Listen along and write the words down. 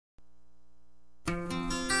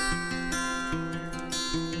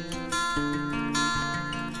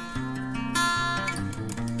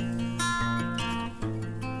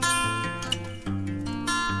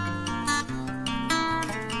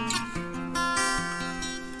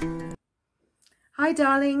Hi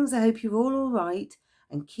darlings, I hope you're all right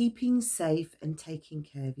and keeping safe and taking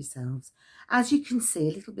care of yourselves. As you can see,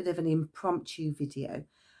 a little bit of an impromptu video.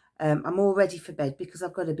 I'm all ready for bed because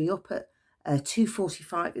I've got to be up at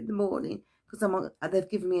 2:45 in the morning because they've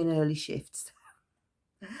given me an early shift.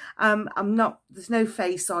 I'm not, there's no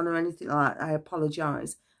face on or anything like that. I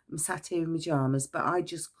apologise. I'm sat here in pyjamas, but I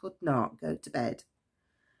just could not go to bed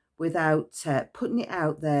without putting it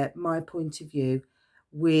out there, my point of view,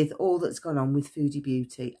 with all that's gone on with Foodie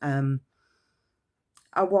Beauty.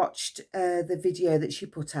 I watched the video that she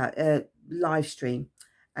put out, live stream,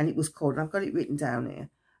 and it was called, and I've got it written down here,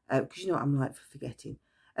 because you know what I'm like for forgetting.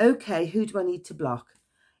 Okay, who do I need to block?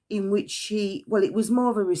 In which she, well, it was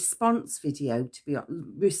more of a response video, to be honest,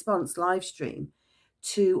 response live stream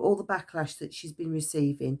to all the backlash that she's been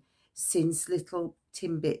receiving since little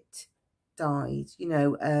Timbit died. You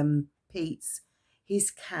know, Pete's,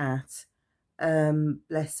 his cat,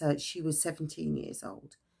 bless her, she was 17 years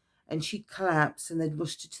old. And she collapsed and they'd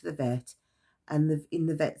rushed her to the vet. And in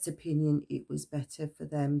the vet's opinion, it was better for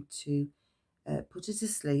them to put her to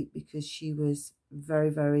sleep because she was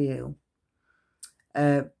very, very ill.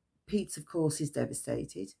 Pete, of course, is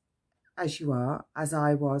devastated, as you are, as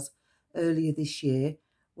I was earlier this year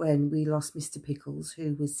when we lost Mr. Pickles,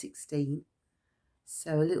 who was 16.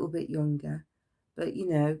 So a little bit younger. But, you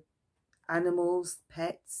know, animals,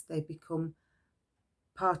 pets, they become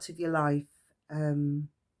part of your life.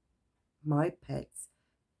 My pets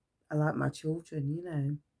are like my children, you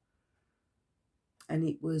know. And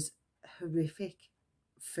it was horrific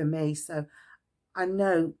for me. So I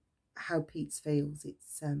know how Pete feels.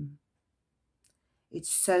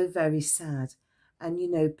 It's so very sad. And,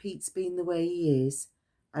 you know, Pete's been the way he is.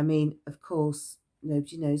 I mean, of course,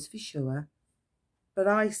 nobody knows for sure. But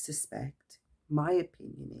I suspect, my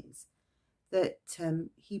opinion is, that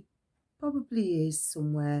he probably is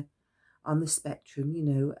somewhere on the spectrum, you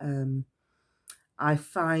know. I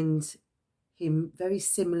find him very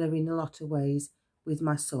similar in a lot of ways with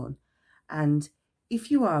my son. And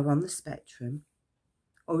if you are on the spectrum,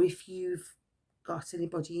 or if you've got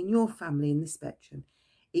anybody in your family in the spectrum,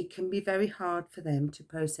 it can be very hard for them to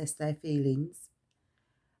process their feelings,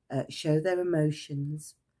 show their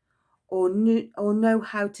emotions, or know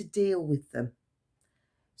how to deal with them.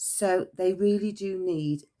 So they really do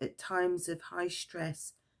need, at times of high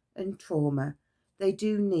stress and trauma, they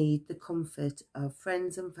do need the comfort of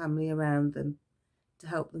friends and family around them to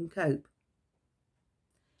help them cope.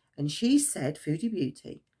 And she said, Foodie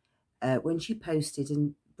Beauty, when she posted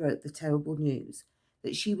and broke the terrible news,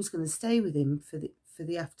 that she was going to stay with him for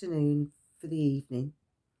the afternoon, for the evening,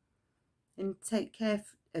 and take care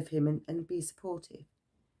of him and be supportive.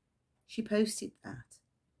 She posted that.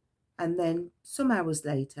 And then some hours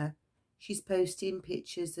later, she's posting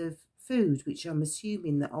pictures of food, which I'm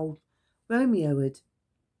assuming that old Romeo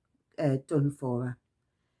had done for her.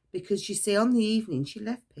 Because you see, on the evening, she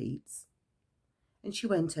left Pete's and she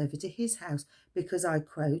went over to his house because, I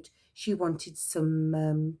quote, she wanted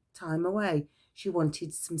some time away. She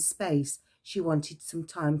wanted some space. She wanted some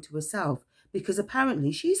time to herself because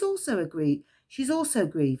apparently she's also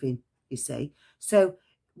grieving, you see. So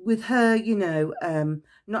with her, you know,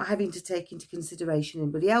 not having to take into consideration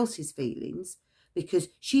anybody else's feelings, because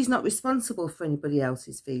she's not responsible for anybody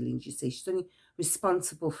else's feelings, you see. She's only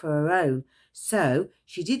responsible for her own. So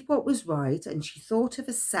she did what was right and she thought of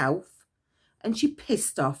herself and she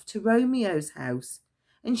pissed off to Romeo's house.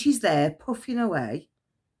 And she's there puffing away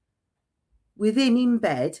with him in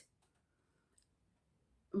bed,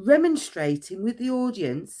 remonstrating with the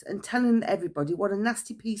audience and telling everybody what a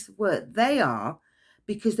nasty piece of work they are,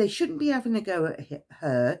 because they shouldn't be having a go at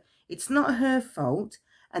her. It's not her fault.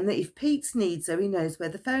 And that if Pete needs her, he knows where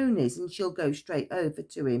the phone is and she'll go straight over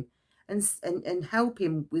to him and help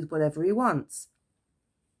him with whatever he wants.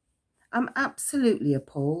 I'm absolutely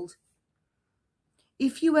appalled.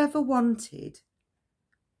 If you ever wanted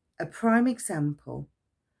a prime example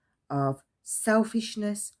of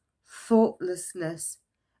selfishness, thoughtlessness,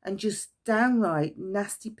 and just downright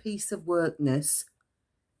nasty piece of workness,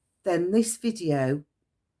 then this video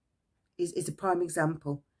is a prime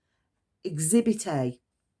example. Exhibit A.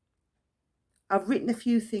 I've written a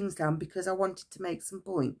few things down because I wanted to make some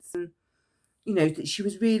points. And, you know, that she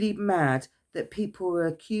was really mad that people were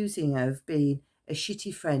accusing her of being a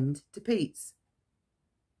shitty friend to Pete's.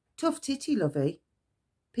 Tough titty, lovey.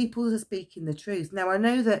 People are speaking the truth. Now, I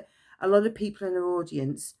know that a lot of people in her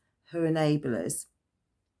audience, her enablers,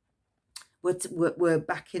 were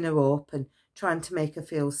backing her up and trying to make her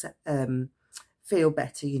feel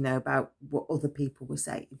better, you know, about what other people were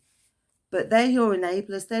saying. But they're your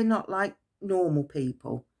enablers. They're not like normal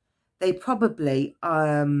people. They probably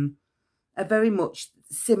are very much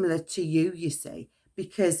similar to you see,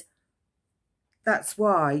 because that's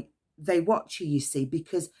why they watch you see,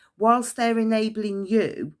 because whilst they're enabling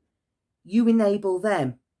you, you enable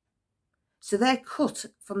them. So they're cut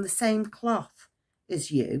from the same cloth as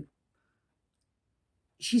you.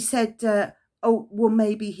 She said, oh, well,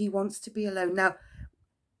 maybe he wants to be alone. Now,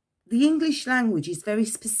 the English language is very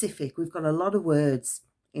specific. We've got a lot of words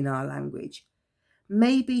in our language.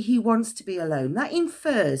 Maybe he wants to be alone. That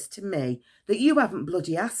infers to me that you haven't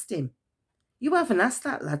bloody asked him. You haven't asked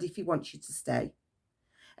that lad if he wants you to stay.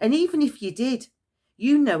 And even if you did,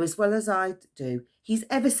 you know as well as I do, he's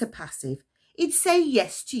ever so passive. He'd say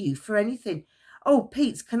yes to you for anything. Oh,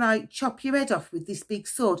 Pete, can I chop your head off with this big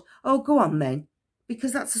sword? Oh, go on then.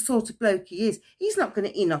 Because that's the sort of bloke he is. He's not going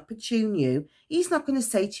to inopportune you. He's not going to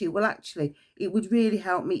say to you, well, actually, it would really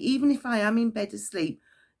help me. Even if I am in bed asleep,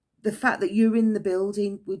 the fact that you're in the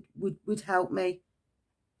building would help me.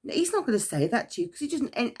 He's not going to say that to you because he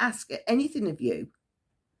doesn't ask anything of you.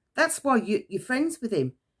 That's why you're friends with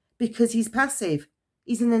him, because he's passive.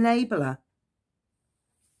 He's an enabler.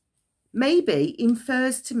 Maybe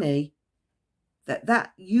infers to me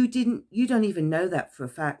that you don't even know that for a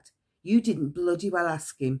fact. You didn't bloody well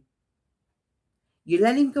ask him. You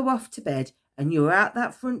let him go off to bed and you're out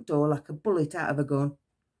that front door like a bullet out of a gun.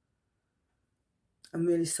 I'm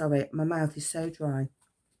really sorry. My mouth is so dry.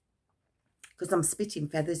 Because I'm spitting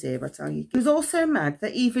feathers here, I tell you. He was also mad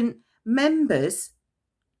that even members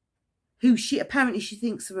who apparently she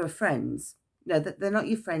thinks are her friends. No, that they're not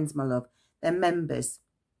your friends, my love. They're members.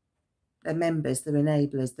 They're members. They're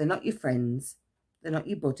enablers. They're not your friends. They're not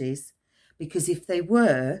your buddies. Because if they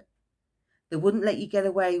were, they wouldn't let you get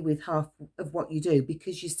away with half of what you do.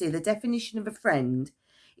 Because you see, the definition of a friend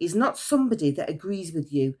is not somebody that agrees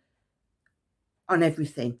with you on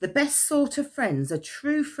everything. The best sort of friends, a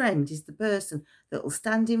true friend, is the person that will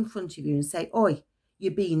stand in front of you and say, oi,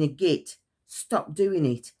 you're being a git. Stop doing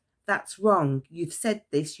it. That's wrong. You've said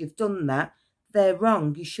this. You've done that. They're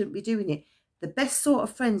wrong. You shouldn't be doing it. The best sort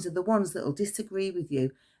of friends are the ones that will disagree with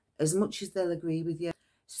you as much as they'll agree with you.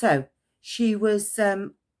 So she was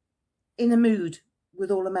in a mood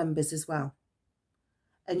with all the members as well.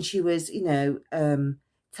 And she was,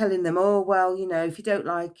 telling them, oh, well, if you don't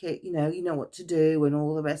like it, you know what to do and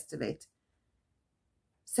all the rest of it.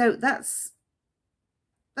 So that's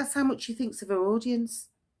how much she thinks of her audience.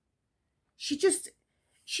 She just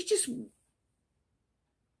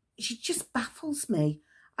baffles me.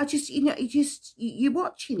 You're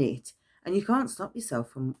watching it and you can't stop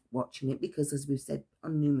yourself from watching it because, as we've said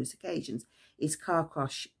on numerous occasions, it's car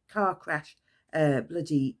crash,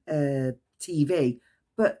 bloody TV.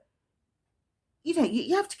 But,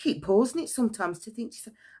 you have to keep pausing it sometimes to think to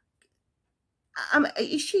yourself,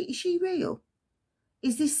 is she real?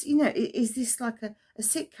 Is this, is this like a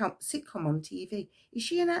sitcom on TV? Is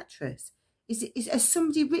she an actress? Has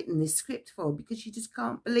somebody written this script for her? Because you just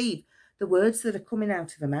can't believe the words that are coming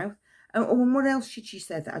out of her mouth. And what else should she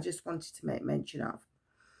say that I just wanted to make mention of?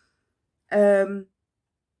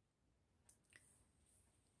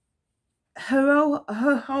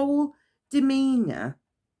 Her whole demeanour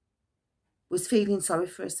was feeling sorry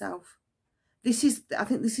for herself. I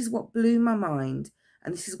think this is what blew my mind,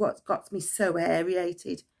 and this is what got me so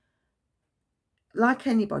aerated. Like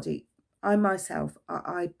anybody, I myself,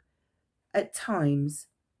 I at times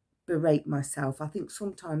berate myself. I think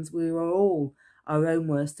sometimes we are all our own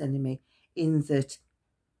worst enemy, in that,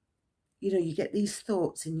 you get these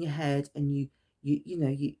thoughts in your head and you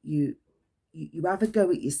have a go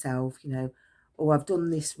at yourself, oh, I've done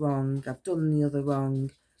this wrong, I've done the other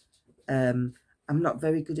wrong, I'm not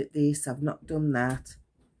very good at this, I've not done that.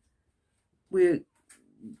 We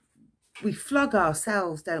flog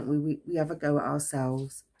ourselves, don't we? We have a go at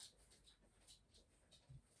ourselves.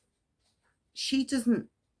 She doesn't.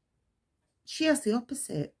 She has the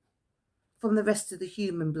opposite from the rest of the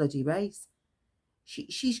human bloody race.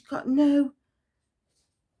 She's got no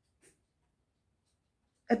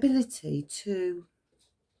ability to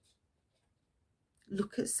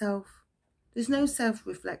look at self. There's no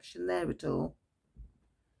self-reflection there at all.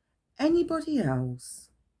 Anybody else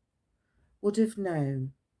would have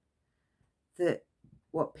known that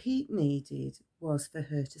what Pete needed was for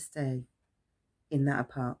her to stay in that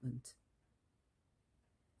apartment.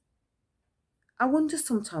 I wonder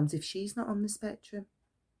sometimes if she's not on the spectrum,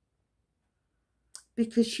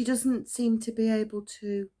 because she doesn't seem to be able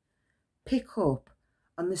to pick up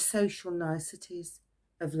on the social niceties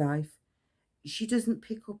of life. She doesn't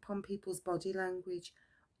pick up on people's body language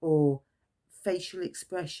or facial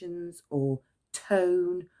expressions or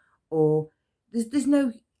tone, or there's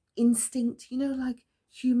no instinct, like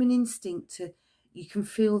human instinct to, You can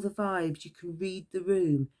feel the vibes. You can read the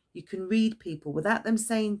room. You can read people without them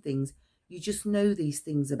saying things. You just know these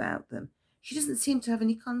things about them. She doesn't seem to have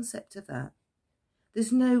any concept of that.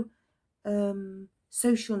 There's no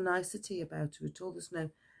social nicety about her at all. There's no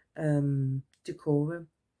decorum.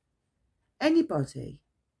 Anybody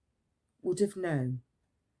would have known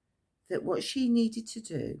that what she needed to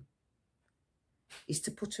do is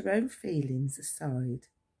to put her own feelings aside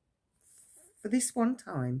for this one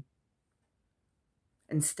time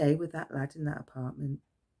and stay with that lad in that apartment.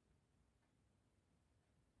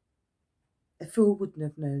 A fool wouldn't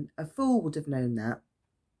have known. A fool would have known that.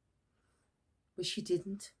 But she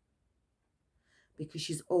didn't. Because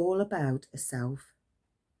she's all about herself.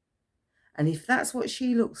 And if that's what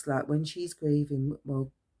she looks like when she's grieving,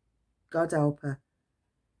 well, God help her.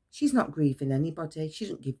 She's not grieving anybody. She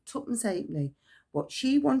doesn't give tuppence halfpenny. What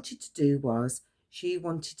she wanted to do was, she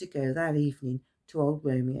wanted to go that evening to old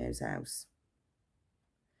Romeo's house.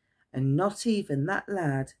 And not even that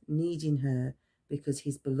lad needing her because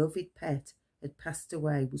his beloved pet had passed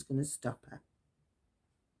away was going to stop her.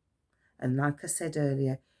 And like I said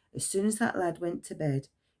earlier, as soon as that lad went to bed,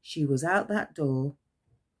 she was out that door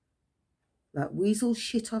like weasel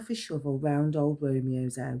shit off a shovel round old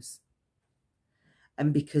Romeo's house.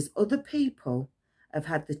 And because other people have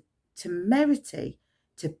had the temerity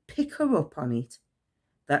to pick her up on it,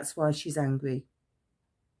 that's why she's angry.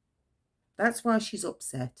 That's why she's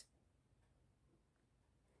upset.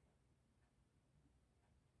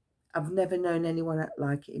 I've never known anyone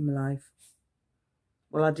like it in my life.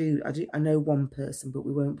 Well, I know one person, but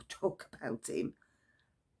we won't talk about him.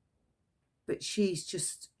 But she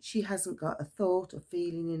hasn't got a thought or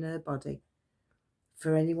feeling in her body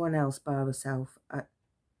for anyone else by herself.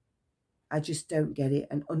 I just don't get it.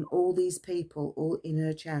 And all these people, all in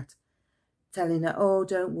her chat, telling her, oh,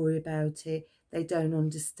 don't worry about it. They don't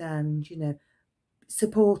understand, you know,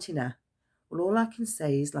 supporting her. Well, all I can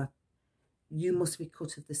say is, like, you must be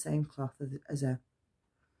cut of the same cloth as her.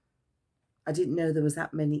 I didn't know there was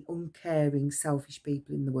that many uncaring, selfish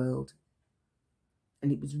people in the world.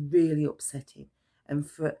 And it was really upsetting. And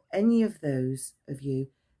for any of those of you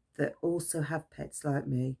that also have pets like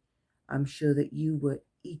me, I'm sure that you were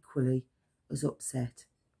equally as upset.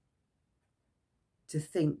 To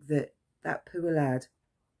think that that poor lad,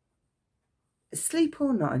 asleep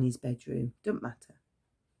or not in his bedroom, don't matter.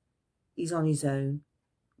 He's on his own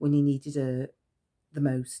when he needed her the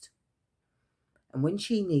most. And when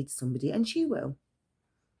she needs somebody, and she will,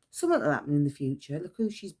 something will happen in the future. Look who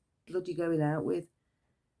she's bloody going out with.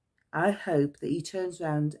 I hope that he turns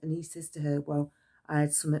around and he says to her, well, I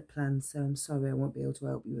had something planned, so I'm sorry I won't be able to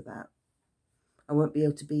help you with that. I won't be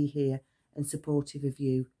able to be here and supportive of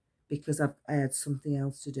you because I had something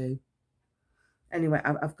else to do. Anyway,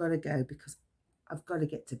 I've got to go because I've got to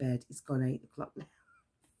get to bed. It's gone 8 o'clock now.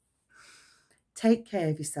 Take care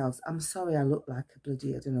of yourselves. I'm sorry I look like a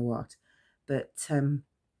bloody I don't know what. But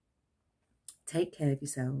take care of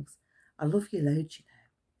yourselves. I love you loads, you know.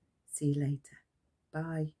 See you later.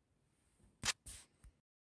 Bye.